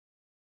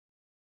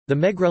The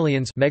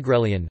Megrelians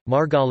Megrelian,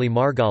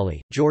 Margali,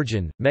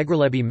 Georgian,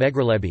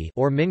 Megrelebi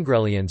or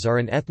Mingrelians are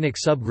an ethnic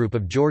subgroup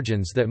of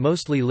Georgians that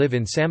mostly live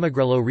in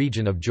Samegrelo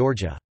region of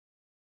Georgia.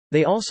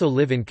 They also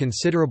live in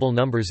considerable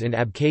numbers in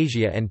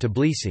Abkhazia and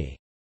Tbilisi.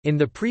 In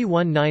the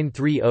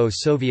pre-1930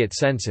 Soviet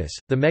census,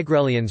 the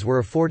Megrelians were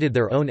afforded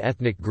their own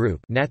ethnic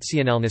group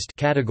nationalist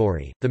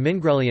category. The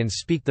Mingrelians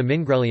speak the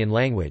Mingrelian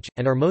language,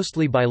 and are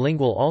mostly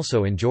bilingual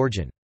also in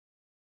Georgian.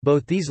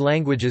 Both these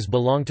languages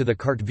belong to the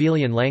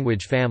Kartvelian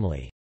language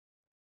family.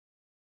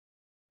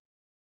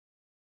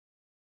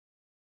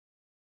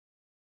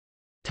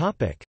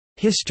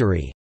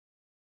 History.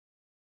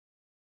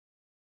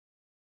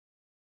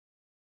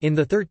 In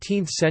the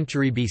 13th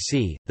century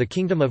BC, the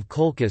Kingdom of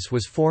Colchis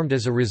was formed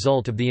as a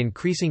result of the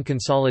increasing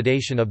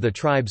consolidation of the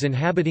tribes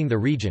inhabiting the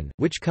region,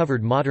 which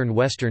covered modern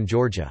western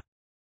Georgia.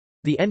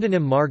 The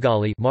endonym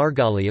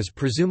Margali is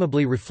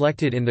presumably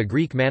reflected in the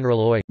Greek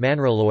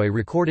Manreloi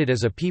recorded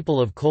as a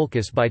people of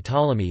Colchis by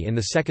Ptolemy in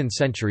the 2nd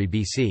century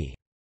BC.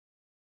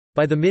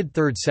 By the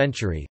mid-3rd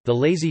century, the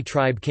Lazy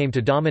tribe came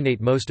to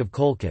dominate most of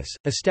Colchis,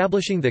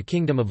 establishing the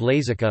Kingdom of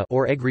Lazica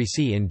or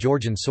Egrisi in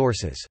Georgian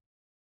sources.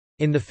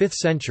 In the 5th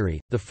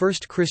century, the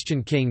first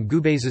Christian king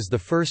Gubazes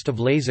I of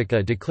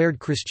Lazica declared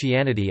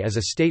Christianity as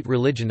a state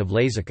religion of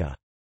Lazica.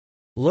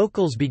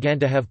 Locals began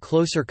to have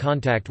closer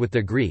contact with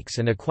the Greeks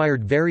and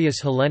acquired various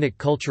Hellenic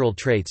cultural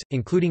traits,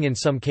 including in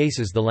some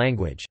cases the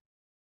language.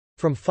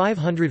 From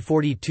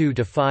 542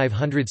 to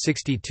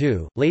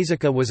 562,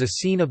 Lazica was a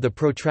scene of the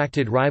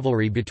protracted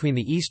rivalry between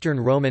the Eastern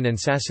Roman and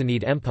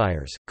Sassanid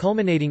empires,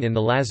 culminating in the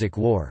Lazic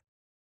War.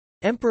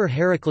 Emperor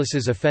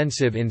Heraclius's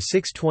offensive in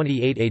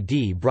 628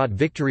 AD brought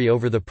victory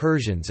over the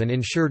Persians and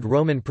ensured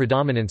Roman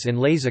predominance in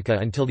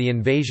Lazica until the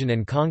invasion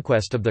and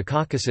conquest of the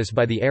Caucasus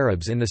by the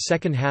Arabs in the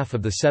second half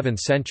of the 7th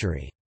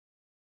century.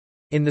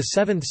 In the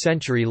 7th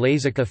century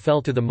Lazica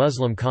fell to the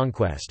Muslim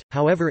conquest,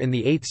 however in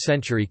the 8th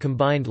century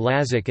combined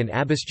Lazic and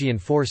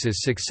Abasgian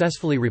forces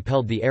successfully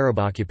repelled the Arab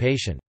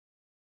occupation.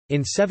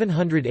 In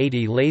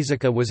 780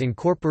 Lazica was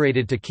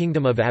incorporated to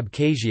Kingdom of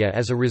Abkhazia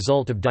as a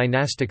result of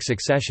dynastic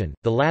succession,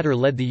 the latter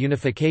led the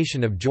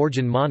unification of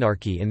Georgian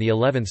monarchy in the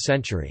 11th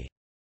century.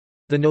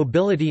 The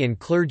nobility and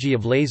clergy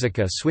of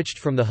Lazica switched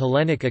from the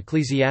Hellenic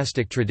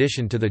ecclesiastic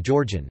tradition to the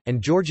Georgian,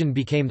 and Georgian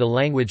became the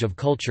language of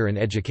culture and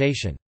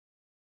education.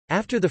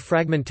 After the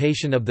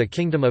fragmentation of the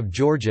Kingdom of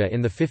Georgia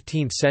in the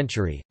 15th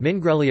century,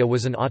 Mingrelia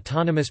was an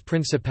autonomous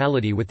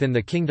principality within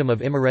the Kingdom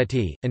of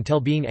Imereti, until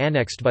being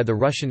annexed by the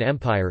Russian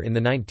Empire in the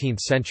 19th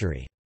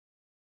century.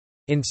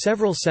 In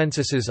several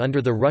censuses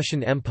under the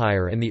Russian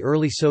Empire and the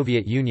early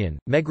Soviet Union,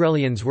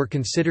 Megrelians were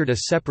considered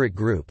a separate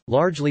group,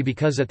 largely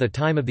because at the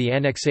time of the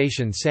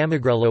annexation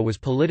Samegrelo was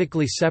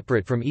politically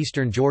separate from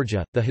eastern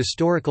Georgia, the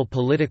historical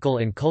political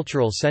and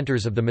cultural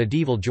centers of the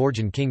medieval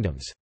Georgian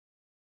kingdoms.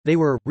 They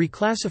were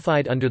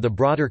reclassified under the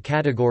broader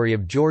category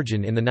of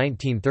Georgian in the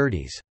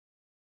 1930s.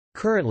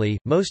 Currently,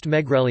 most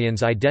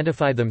Megrelians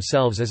identify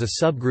themselves as a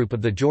subgroup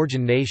of the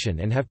Georgian nation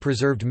and have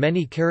preserved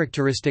many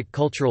characteristic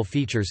cultural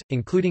features,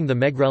 including the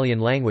Megrelian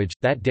language,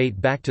 that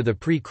date back to the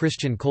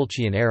pre-Christian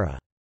Colchian era.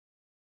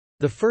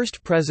 The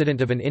first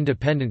president of an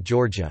independent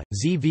Georgia,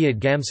 Zviad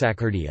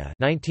Gamsakhurdia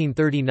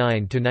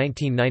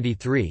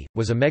 (1939–1993),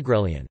 was a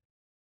Megrelian.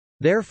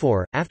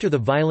 Therefore, after the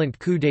violent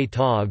coup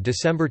d'état of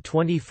December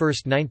 21,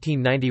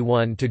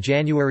 1991 to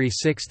January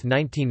 6,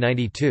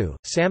 1992,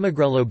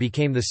 Samegrelo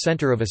became the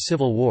center of a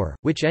civil war,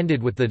 which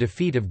ended with the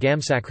defeat of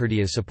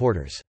Gamsakhurdia's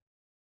supporters.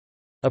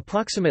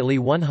 Approximately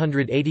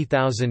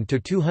 180,000 to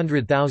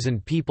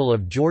 200,000 people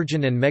of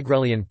Georgian and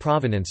Megrelian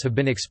provenance have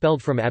been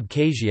expelled from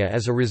Abkhazia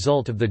as a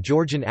result of the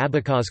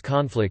Georgian-Abkhaz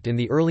conflict in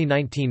the early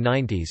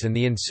 1990s and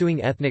the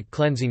ensuing ethnic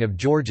cleansing of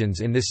Georgians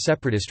in this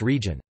separatist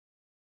region.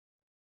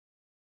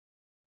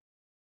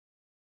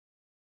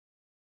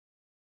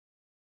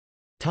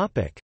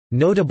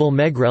 Notable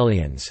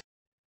Megrelians.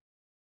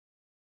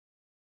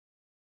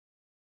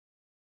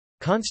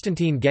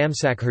 Constantine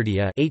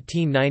Gamsakhurdia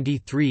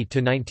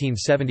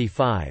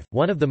 (1893–1975),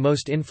 one of the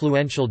most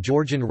influential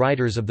Georgian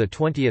writers of the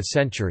 20th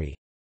century.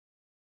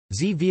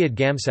 Zviad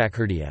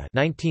Gamsakhurdia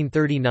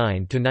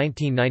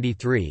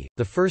 (1939–1993),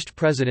 the first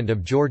president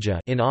of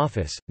Georgia in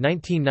office,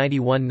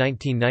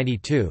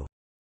 1991–1992.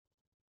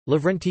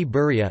 Lavrenti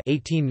Beria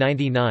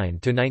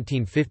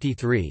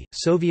 (1899–1953),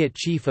 Soviet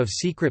chief of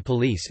secret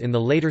police in the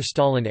later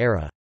Stalin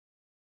era.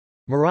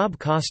 Merab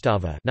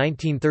Kostava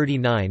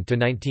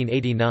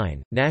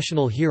 (1939–1989),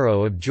 national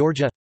hero of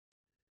Georgia.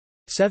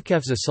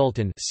 Sevkevza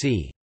Sultan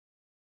c.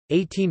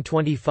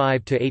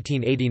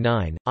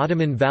 1825–1889,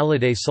 Ottoman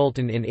Valide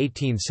Sultan in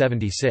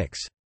 1876.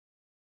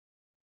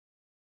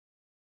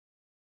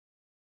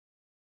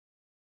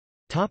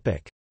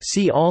 Topic.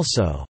 See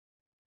also.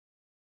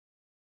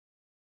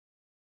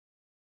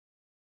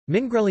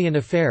 Mingrelian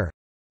affair.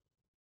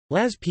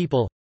 Laz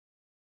people.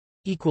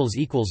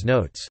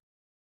 Notes